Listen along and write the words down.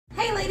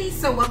ladies,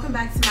 so welcome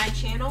back to my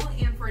channel,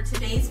 and for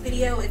today's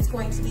video it's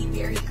going to be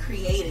very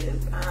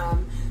creative.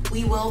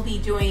 We will be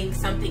doing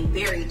something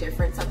very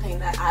different, something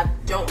that I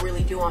don't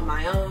really do on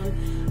my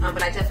own,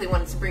 but I definitely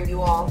wanted to bring you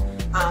all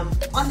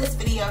on this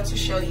video to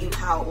show you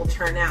how it will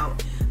turn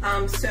out.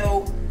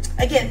 So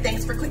again,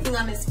 thanks for clicking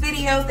on this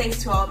video,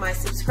 thanks to all of my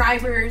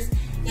subscribers,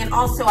 and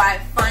also I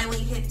finally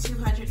hit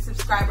 200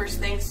 subscribers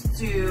thanks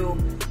to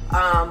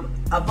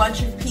a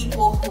bunch of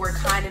people who were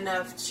kind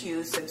enough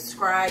to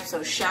subscribe.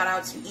 So shout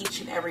out to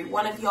each and every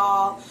one of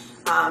y'all.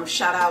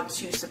 Shout out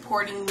to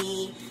supporting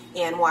me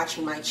and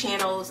watching my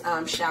channels,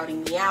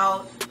 shouting me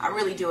out. I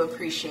really do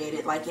appreciate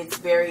it. Like, it's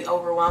very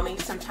overwhelming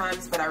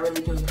sometimes, but I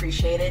really do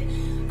appreciate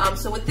it.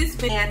 So with this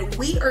video,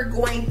 we are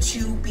going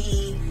to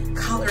be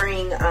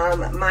coloring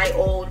my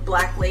old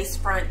black lace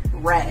front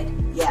red.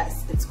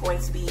 Yes, it's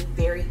going to be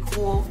very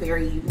cool,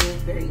 very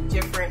unique, very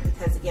different,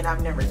 because again,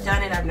 I've never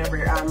done it. I've never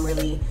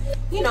really,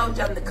 you know,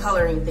 done the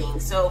coloring thing.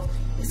 So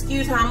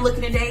excuse how I'm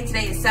looking today.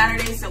 Today is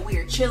Saturday, so we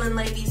are chilling,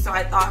 ladies. So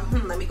I thought,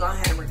 let me go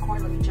ahead and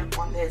record. Let me jump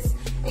on this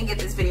and get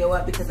this video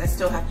up, because I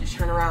still have to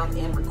turn around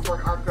and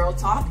record our girl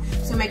talk.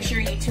 So make sure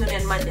you tune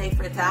in Monday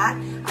for that.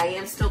 I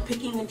am still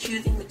picking and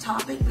choosing the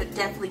topic, but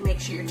definitely make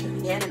sure you're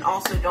tuning in. And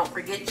also don't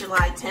forget,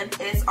 July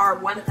 10th is our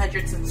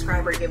 100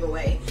 subscriber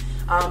giveaway.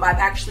 I've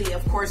actually,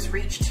 of course,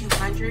 reached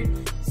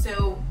 200.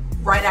 So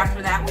right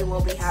after that, we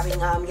will be having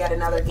yet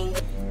another game.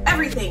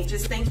 Everything,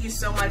 just thank you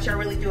so much. I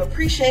really do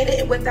appreciate it.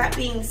 And with that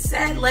being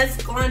said,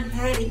 let's go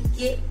ahead and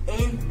get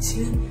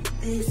into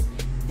this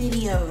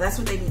video. That's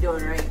what they be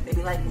doing, right? They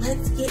be like,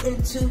 let's get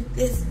into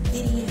this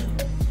video.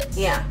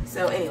 Yeah,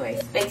 so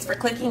anyways, thanks for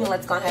clicking, and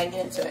let's go ahead and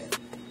get into it.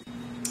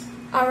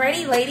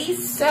 Alrighty,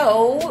 ladies,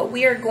 so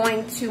we are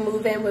going to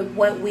move in with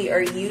what we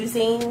are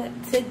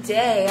using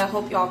today. I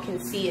hope y'all can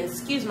see.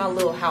 Excuse my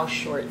little house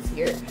shorts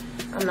here.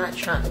 I'm not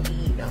trying to be,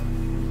 you know,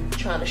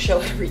 trying to show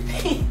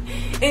everything.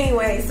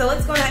 Anyway, so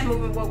let's go ahead and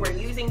move in what we're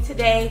using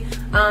today.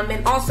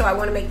 And also, I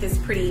want to make this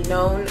pretty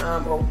known,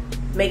 or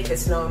make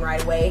this known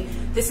right away.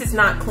 This is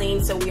not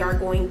clean, so we are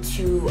going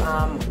to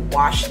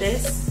wash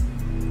this,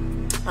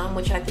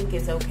 which I think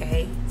is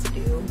okay to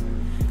do.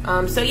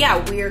 So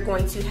yeah, we are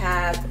going to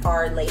have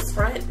our lace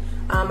front.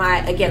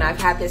 I've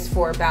had this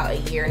for about a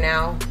year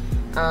now.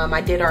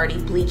 I did already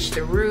bleach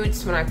the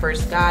roots when I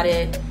first got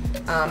it.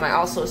 I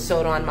also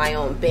sewed on my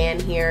own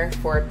band here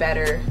for a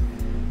better,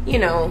 you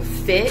know,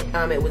 fit.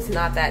 It was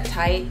not that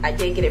tight. I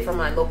did get it from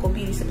my local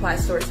beauty supply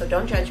store, so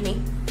don't judge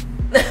me.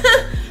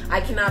 I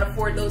cannot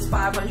afford those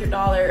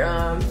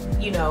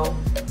 $500, you know,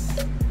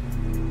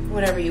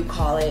 whatever you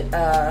call it,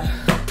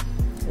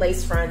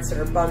 lace fronts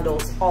or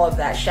bundles, all of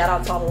that. Shout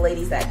out to all the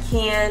ladies that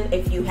can.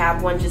 If you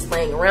have one just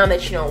laying around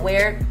that you don't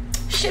wear,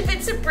 ship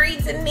it to Bree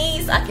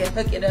Denise. I can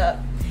hook it up.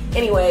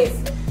 Anyways,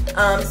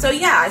 so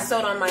yeah, I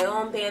sewed on my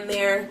own band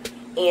there,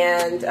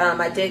 and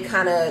I did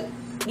kind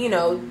of, you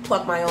know,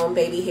 pluck my own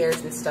baby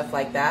hairs and stuff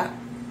like that.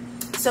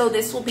 So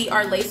this will be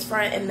our lace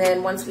front, and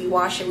then once we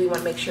wash it, we want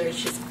to make sure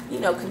it's just, you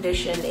know,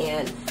 conditioned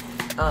and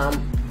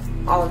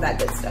all of that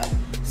good stuff.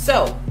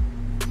 So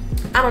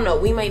I don't know,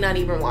 we may not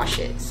even wash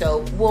it,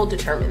 so we'll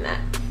determine that.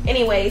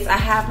 Anyways, I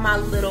have my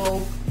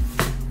little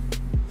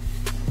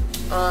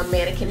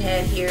mannequin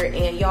head here,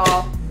 and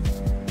y'all,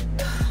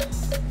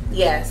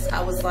 yes,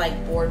 I was like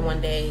bored one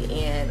day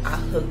and I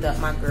hooked up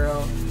my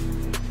girl.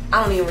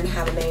 I don't even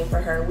have a name for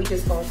her. We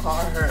just gonna call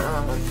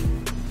her,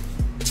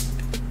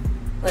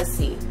 let's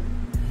see.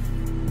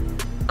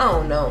 I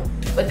don't know,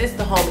 but this is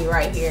the homie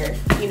right here.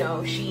 You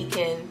know, she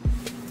can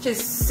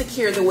just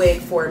secure the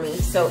wig for me.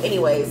 So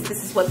anyways,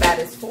 this is what that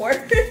is for.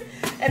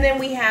 And then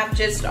we have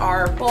just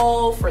our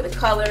bowl for the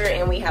color,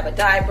 and we have a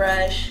dye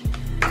brush,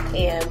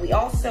 and we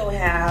also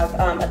have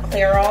a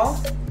Clairol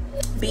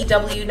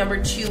BW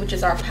number 2, which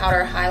is our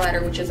powder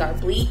highlighter, which is our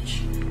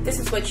bleach. This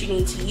is what you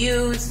need to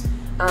use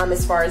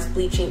as far as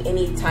bleaching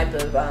any type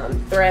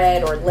of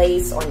thread or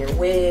lace on your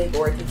wig,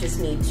 or if you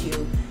just need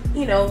to,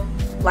 you know,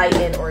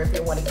 lighten, or if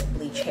you're wanting to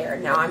bleach hair.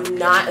 Now, I'm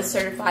not a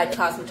certified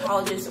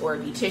cosmetologist or a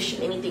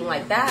beautician, anything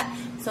like that.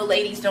 So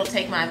ladies, don't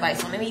take my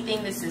advice on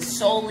anything. This is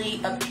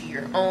solely up to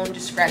your own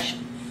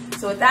discretion.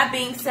 So with that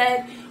being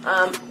said,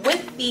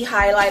 with the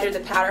highlighter,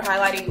 the powder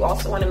highlighter, you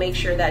also want to make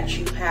sure that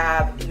you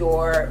have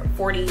your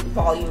 40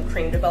 volume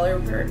cream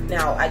developer.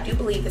 Now, I do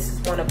believe this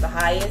is one of the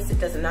highest. It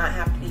does not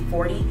have to be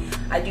 40.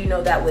 I do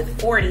know that with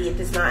 40, it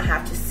does not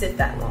have to sit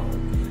that long.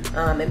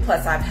 And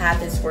plus, I've had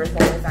this for as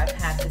long as I've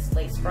had this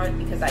lace front,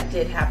 because I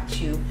did have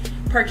to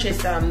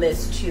purchase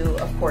this to,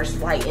 of course,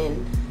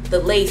 lighten the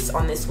lace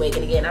on this wig.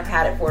 And again, I've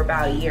had it for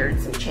about a year and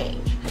some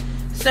change.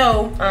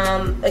 So,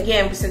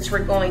 again, since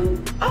we're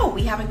going, oh,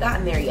 we haven't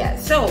gotten there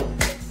yet. So,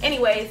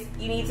 anyways,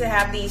 you need to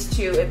have these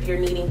two if you're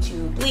needing to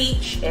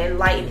bleach and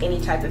lighten any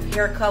type of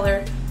hair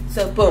color.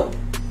 So, boom.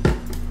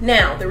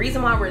 Now, the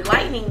reason why we're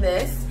lightening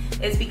this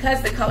is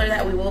because the color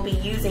that we will be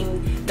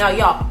using, now,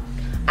 y'all,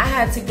 I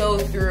had to go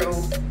through,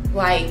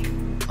 like,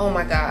 oh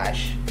my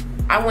gosh,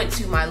 I went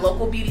to my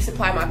local beauty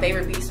supply, my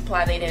favorite beauty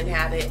supply, they didn't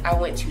have it. I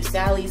went to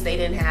Sally's, they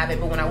didn't have it.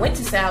 But when I went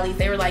to Sally's,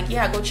 they were like,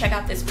 yeah, go check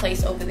out this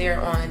place over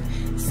there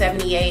on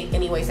 78.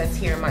 Anyways, that's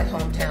here in my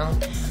hometown.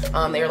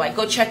 They were like,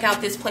 go check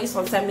out this place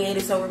on 78.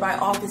 It's over by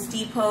Office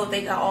Depot.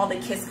 They got all the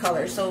Kiss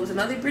colors. So it was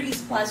another beauty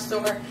supply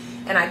store,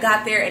 and I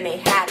got there and they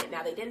had it.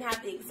 Now, they didn't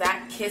have the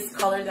exact Kiss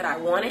color that I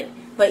wanted,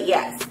 but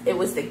yes, it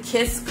was the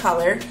Kiss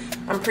color.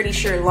 I'm pretty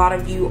sure a lot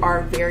of you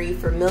are very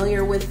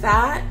familiar with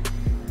that.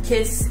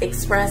 Kiss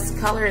Express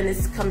color, and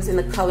this comes in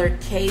the color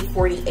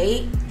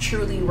K48,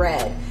 Truly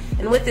Red.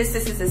 And with this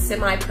is a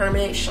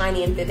semi-permanent,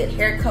 shiny, and vivid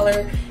hair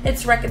color.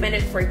 It's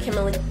recommended for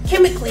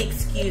chemically,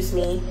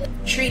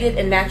 treated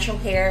and natural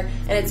hair,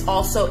 and it's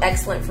also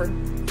excellent for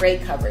gray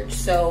coverage.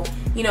 So,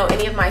 you know,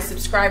 any of my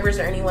subscribers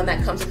or anyone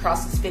that comes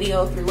across this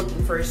video, if you're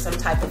looking for some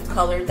type of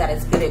color that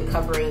is good at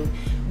covering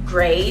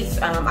grays,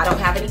 I don't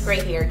have any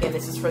gray hair. Again,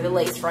 this is for the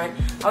lace front.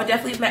 I would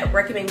definitely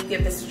recommend you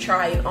give this a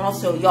try. And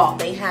also, y'all,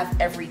 they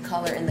have every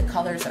color, and the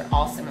colors are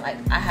awesome. Like,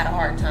 I had a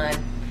hard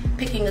time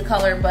picking a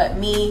color, but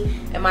me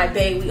and my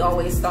bae, we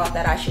always thought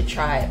that I should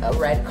try a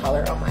red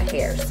color on my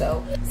hair.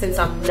 So since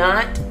I'm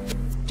not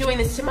doing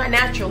this to my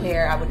natural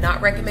hair, I would not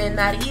recommend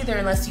that either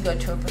unless you go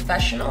to a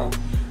professional.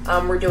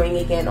 We're doing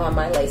it again on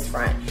my lace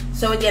front.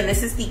 So again,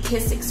 this is the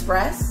Kiss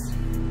Express,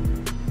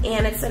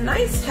 and it's a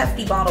nice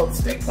hefty bottle. It's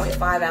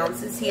 3.5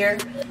 ounces here,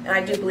 and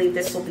I do believe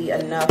this will be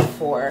enough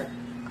for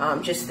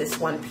just this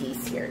one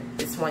piece here,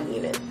 this one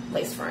unit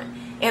lace front.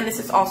 And this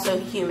is also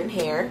human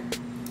hair.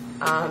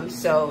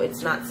 So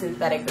it's not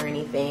synthetic or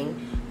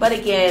anything, but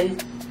again,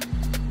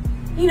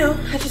 you know,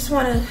 I just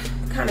want to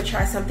kind of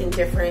try something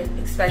different,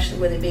 especially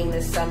with it being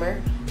this summer.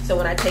 So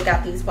when I take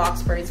out these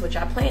box braids, which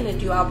I plan to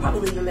do, I'll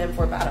probably leave them in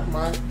for about a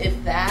month,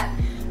 if that,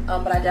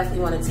 but I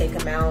definitely want to take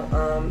them out,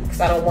 because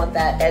I don't want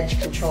that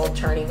edge control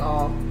turning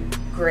all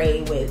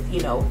gray with,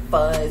 you know,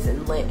 fuzz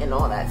and lint and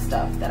all that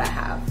stuff that I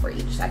have for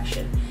each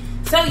section.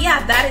 So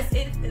yeah, that is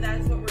it.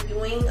 That is what we're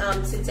doing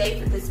today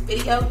for this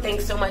video.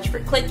 Thanks so much for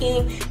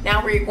clicking.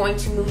 Now we're going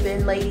to move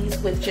in, ladies,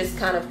 with just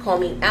kind of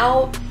combing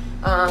out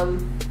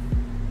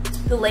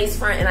the lace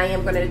front, and I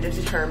am going to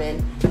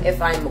determine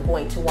if I'm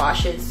going to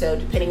wash it. So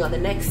depending on the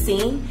next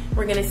scene,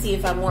 we're going to see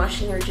if I'm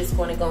washing or just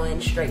going to go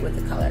in straight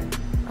with the color.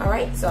 All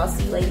right, so I'll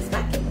see you ladies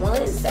back in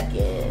 1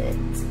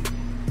 second.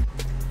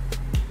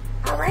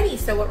 Alrighty,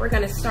 so what we're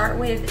going to start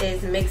with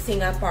is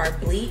mixing up our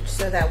bleach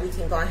so that we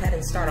can go ahead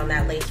and start on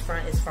that lace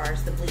front as far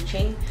as the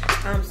bleaching.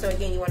 So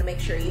again, you want to make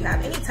sure you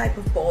have any type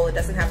of bowl. It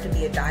doesn't have to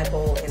be a dye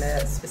bowl and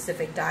a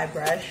specific dye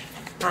brush.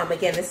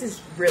 Again, this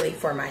is really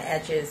for my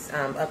edges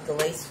of the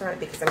lace front,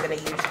 because I'm going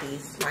to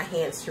use my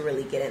hands to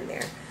really get in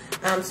there.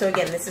 So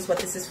again, this is what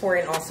this is for,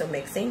 and also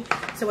mixing.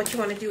 So what you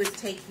want to do is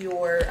take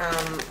your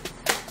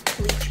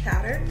bleach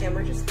powder, and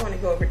we're just going to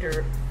go over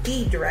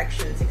the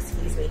directions,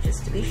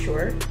 just to be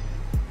sure.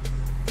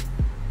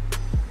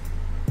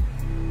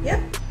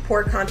 Yep,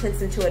 pour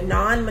contents into a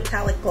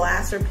non-metallic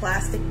glass or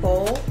plastic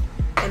bowl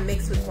and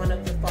mix with one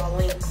of the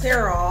following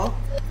Clairol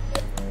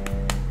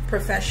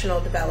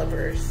professional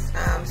developers.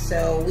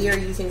 So we are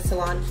using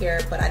Salon Care,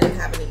 but I didn't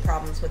have any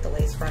problems with the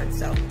lace front,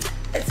 so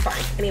it's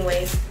fine.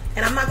 Anyways,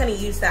 and I'm not going to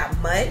use that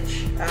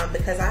much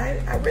because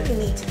I really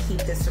need to keep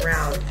this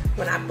around.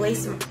 When I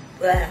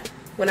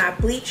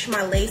bleach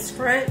my lace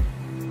front,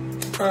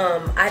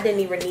 I didn't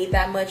even need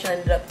that much. I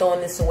ended up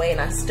throwing this away,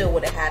 and I still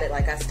would have had it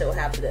like I still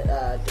have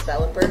the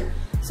developer.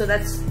 So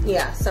that's,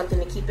 yeah, something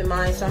to keep in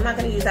mind. So I'm not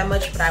going to use that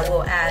much, but I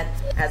will add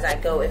as I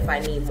go if I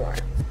need more.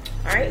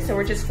 All right, so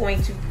we're just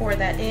going to pour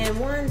that in.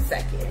 1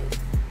 second.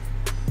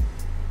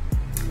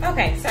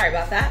 Okay, sorry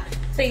about that.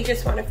 So you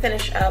just want to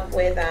finish up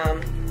with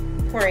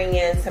pouring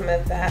in some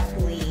of that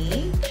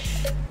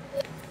bleach.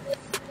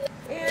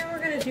 And we're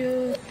going to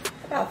do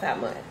about that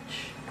much.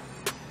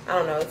 I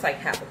don't know, it's like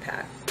half a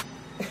pack.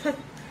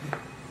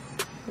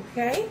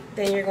 Okay,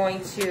 then you're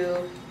going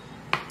to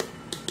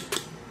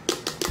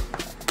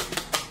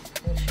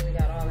make sure we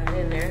got all that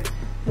in there.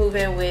 Move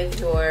in with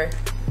your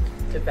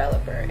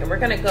developer, and we're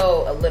gonna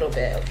go a little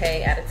bit,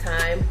 okay, at a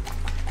time.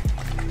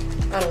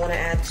 I don't want to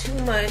add too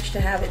much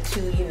to have it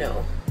too, you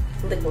know,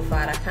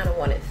 liquefied. I kind of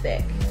want it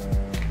thick,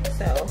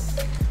 so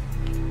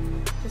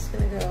just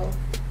gonna go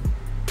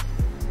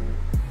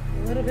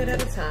a little bit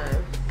at a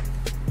time.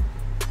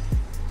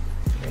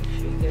 Make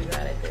sure you give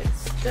that a good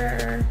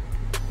stir.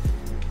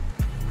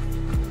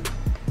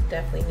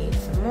 Definitely need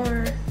some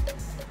more.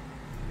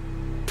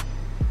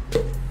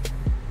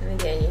 And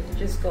again, you can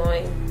just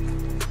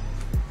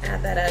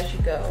add that as you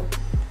go.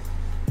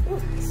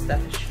 Ooh, this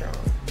stuff is strong.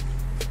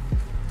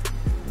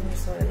 You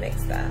just want to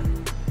mix that.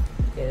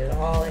 Get it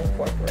all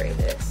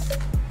incorporated.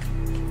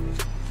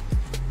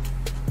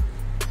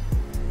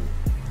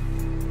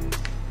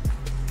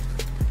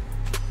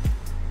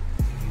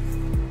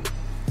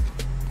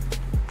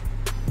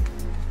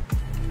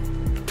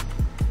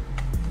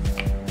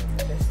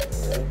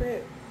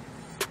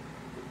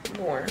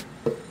 More.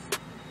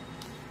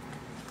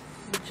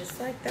 Just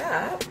like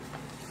that,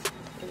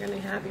 you're going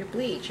to have your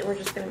bleach, and we're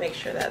just going to make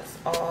sure that's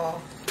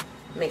all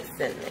mixed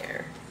in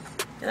there.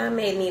 And I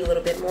may need a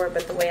little bit more,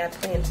 but the way I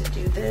plan to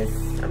do this,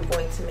 I'm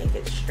going to make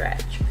it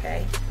stretch,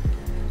 okay?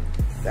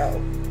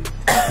 So,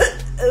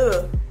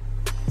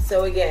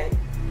 so again,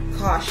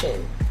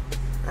 caution.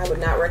 I would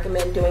not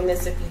recommend doing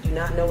this if you do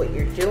not know what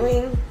you're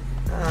doing.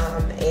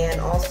 And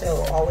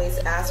also always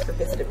ask or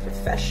visit a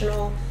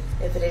professional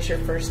if it is your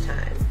first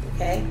time,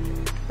 okay?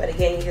 But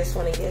again, you just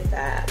want to get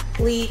that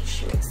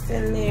bleach mixed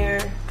in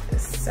there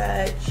as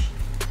such.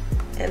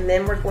 And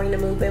then we're going to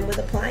move in with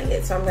applying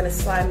it. So I'm going to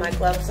slide my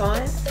gloves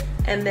on,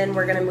 and then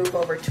we're going to move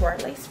over to our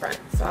lace front.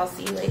 So I'll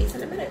see you ladies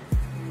in a minute.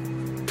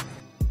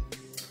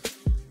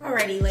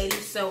 Alrighty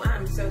ladies, so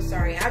I'm so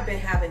sorry. I've been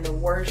having the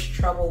worst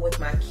trouble with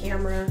my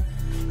camera,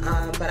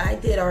 but I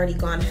did already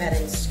gone ahead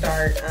and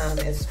start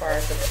as far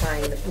as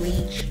applying the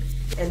bleach.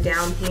 And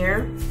down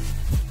here,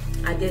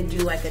 I did do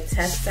like a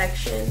test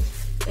section,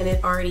 and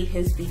it already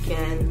has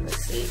begun.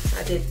 Let's see,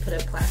 I did put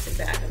a plastic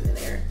bag in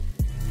there,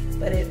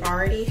 but it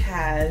already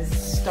has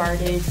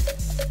started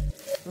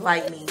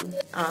lightening,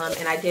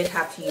 and I did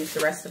have to use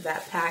the rest of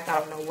that pack. I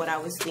don't know what I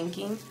was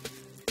thinking.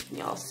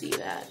 Y'all see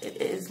that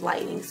it is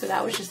lightening, so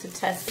that was just a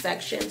test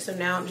section. So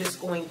now I'm just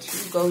going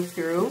to go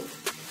through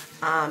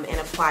and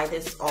apply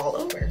this all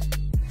over.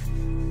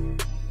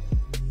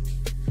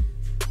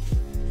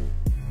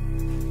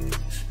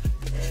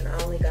 And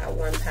I only got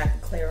one pack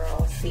of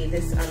Clairol. See,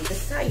 this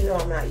is how you know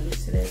I'm not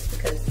used to this,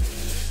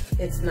 because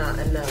it's not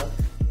enough.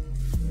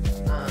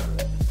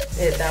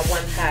 That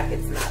one pack,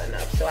 it's not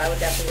enough. So I would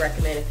definitely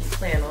recommend, if you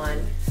plan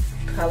on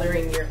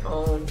coloring your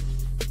own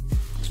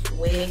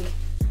wig,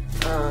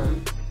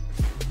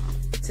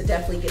 to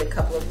definitely get a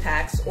couple of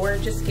packs, or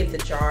just get the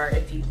jar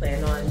if you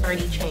plan on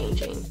already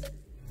changing.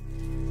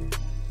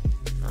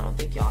 I don't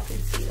think y'all can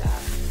see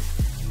that.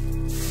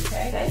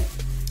 Okay.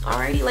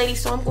 Alrighty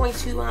ladies, so I'm going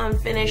to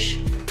finish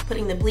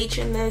putting the bleach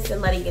in this and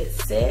letting it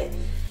sit,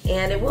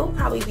 and it will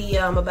probably be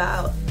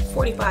about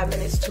 45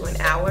 minutes to an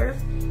hour,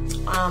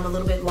 a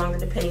little bit longer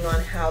depending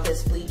on how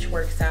this bleach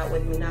works out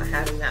with me not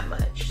having that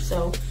much.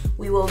 So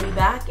we will be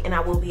back, and I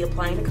will be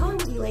applying the color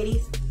with you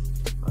ladies.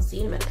 I'll see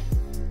you in a minute.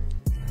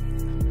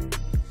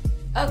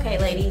 Okay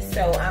ladies,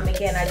 so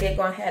again, I did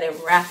go ahead and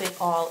wrap it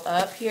all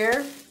up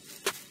here,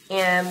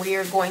 and we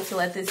are going to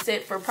let this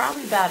sit for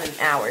probably about an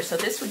hour. So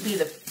this would be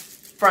the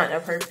front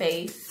of her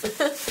face,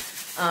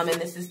 and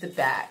this is the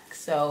back.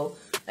 So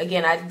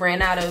again, I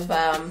ran out of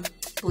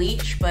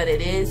bleach, but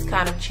it is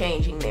kind of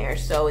changing there.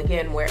 So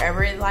again,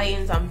 wherever it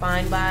lightens, I'm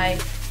fine by.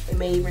 It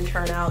may even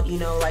turn out, you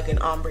know, like an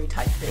ombre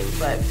type thing,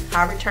 but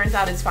however it turns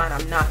out, it's fine.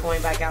 I'm not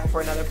going back out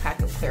for another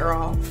pack of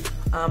Clairol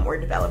or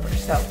developer.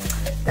 So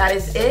that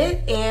is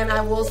it, and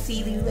I will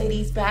see you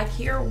ladies back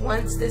here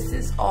once this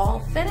is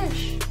all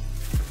finished.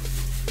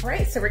 All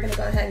right, so we're gonna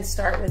go ahead and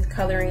start with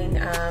coloring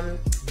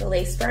the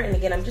lace front. And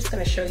again, I'm just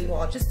gonna show you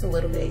all just a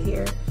little bit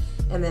here,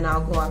 and then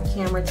I'll go off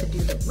camera to do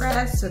the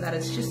rest so that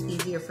it's just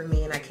easier for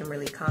me and I can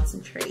really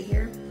concentrate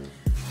here.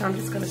 So I'm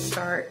just gonna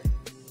start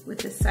with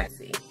this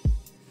sexy.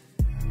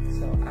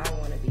 So I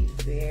wanna be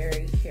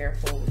very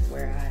careful with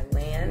where I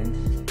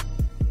land.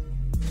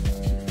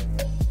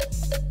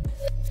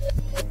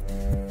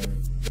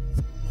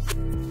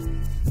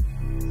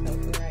 So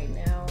for right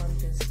now, I'm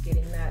just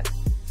getting that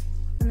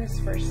in this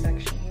first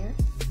section here.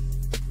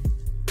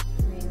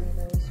 Mainly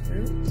those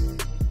roots.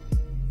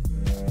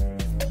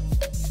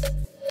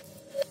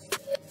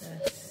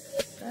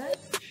 As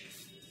such.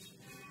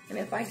 And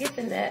if I get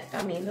the net,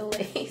 I mean the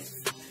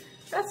lace,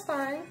 that's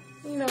fine.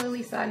 You know, at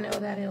least I know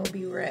that it'll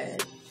be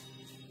red.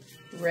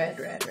 Red,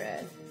 red,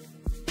 red.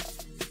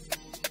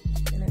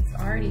 And it's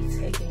already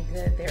taken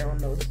good there on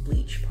those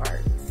bleach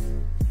parts.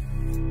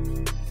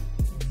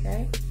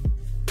 Okay?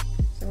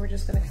 So we're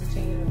just gonna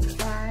continue to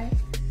apply,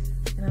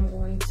 and I'm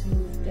going to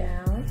move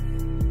down.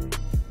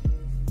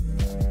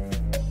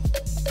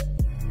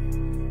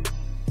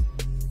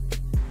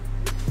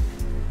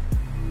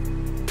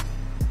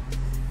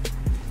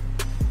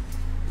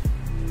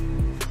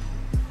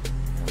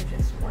 I'm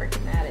just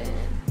working that in.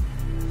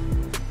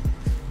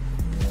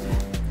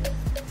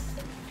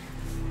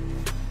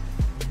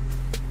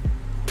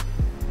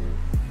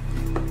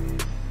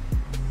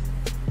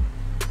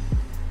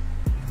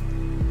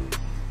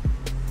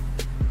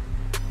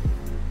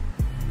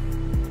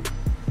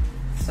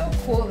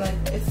 Cool, like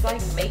it's like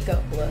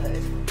makeup blood.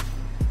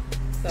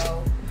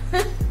 So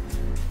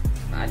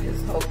I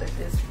just hope that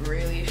this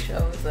really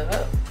shows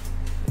up.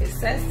 It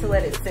says to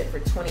let it sit for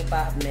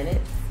 25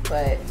 minutes,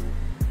 but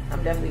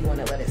I'm definitely going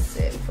to let it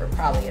sit for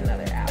probably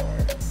another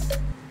hour.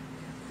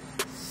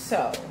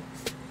 So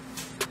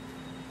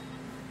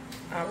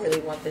I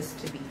really want this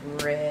to be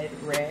red,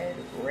 red,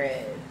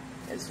 red,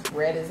 as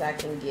red as I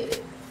can get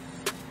it.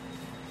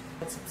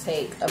 To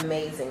take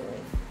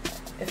amazingly,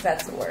 if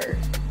that's a word.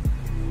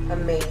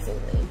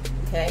 Amazingly,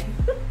 okay?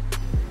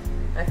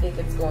 I think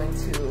it's going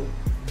to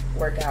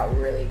work out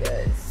really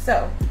good.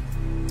 So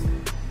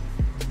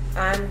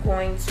I'm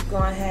going to go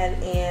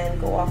ahead and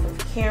go off of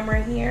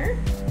camera here,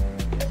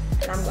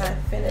 and I'm going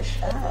to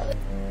finish up,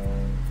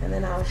 and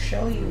then I'll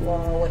show you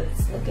all what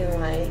it's looking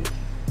like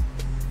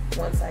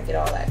once I get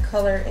all that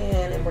color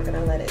in, and we're going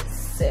to let it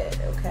sit,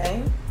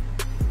 okay?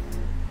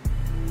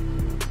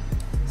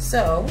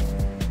 So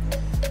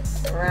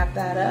wrap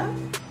that up.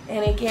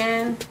 And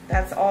again,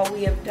 that's all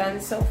we have done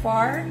so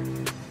far.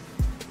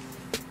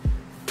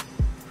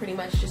 pretty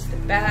much just the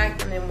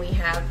back, and then we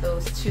have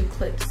those 2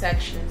 clip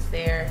sections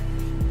there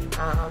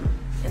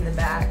in the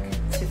back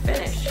to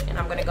finish. And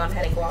I'm gonna go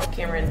ahead and go off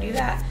camera and do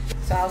that.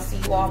 So I'll see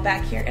you all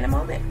back here in a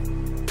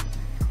moment.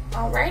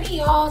 Alrighty,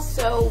 y'all,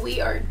 so we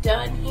are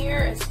done here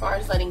as far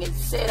as letting it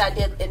sit. I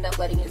did end up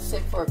letting it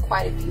sit for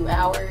quite a few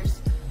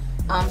hours.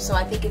 So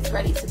I think it's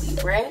ready to be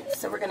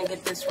rinsed. So we're gonna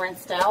get this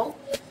rinsed out.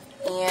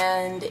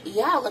 And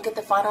yeah, look at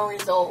the final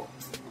result.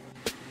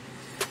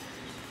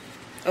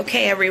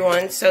 Okay,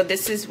 everyone, so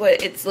this is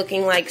what it's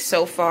looking like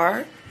so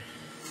far.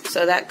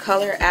 So that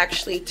color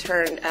actually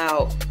turned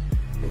out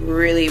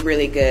really,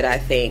 really good, I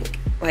think.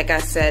 Like I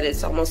said,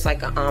 it's almost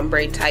like an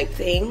ombre type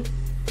thing.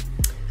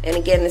 And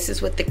again, this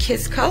is with the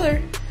Kiss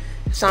color.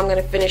 So I'm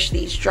gonna finish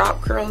these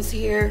drop curls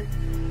here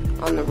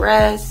on the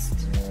rest.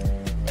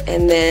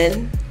 And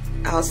then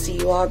I'll see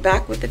you all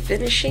back with the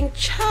finishing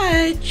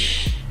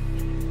touch.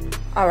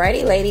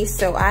 Alrighty, ladies,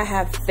 so I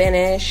have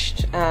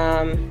finished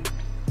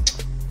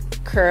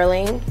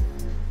curling,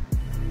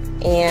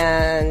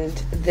 and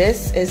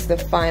this is the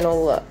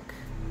final look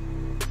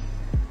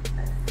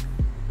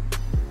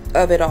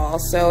of it all.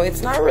 So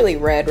it's not really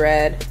red.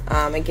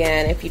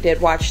 Again, if you did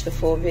watch the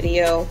full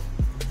video,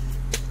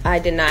 I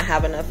did not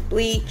have enough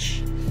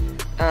bleach,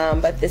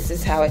 but this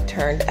is how it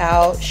turned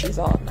out. She's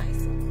all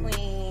nice and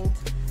cleaned.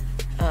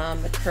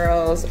 The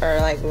curls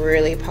are like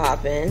really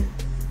popping,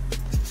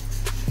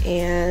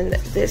 and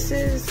this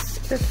is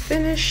the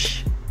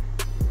finish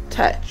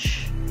touch.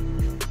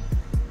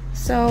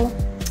 So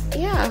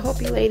yeah, I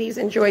hope you ladies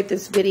enjoyed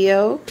this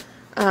video.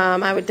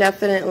 I would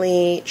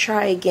definitely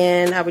try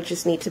again. I would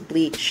just need to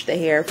bleach the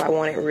hair if I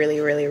want it really,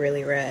 really,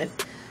 really red.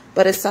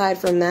 But aside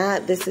from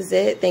that, this is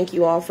it. Thank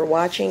you all for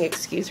watching.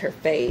 Excuse her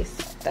face.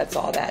 That's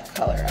all that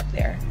color up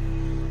there.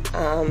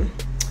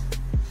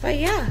 But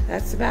yeah,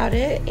 that's about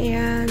it.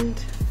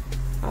 And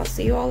I'll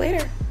see you all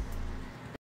later.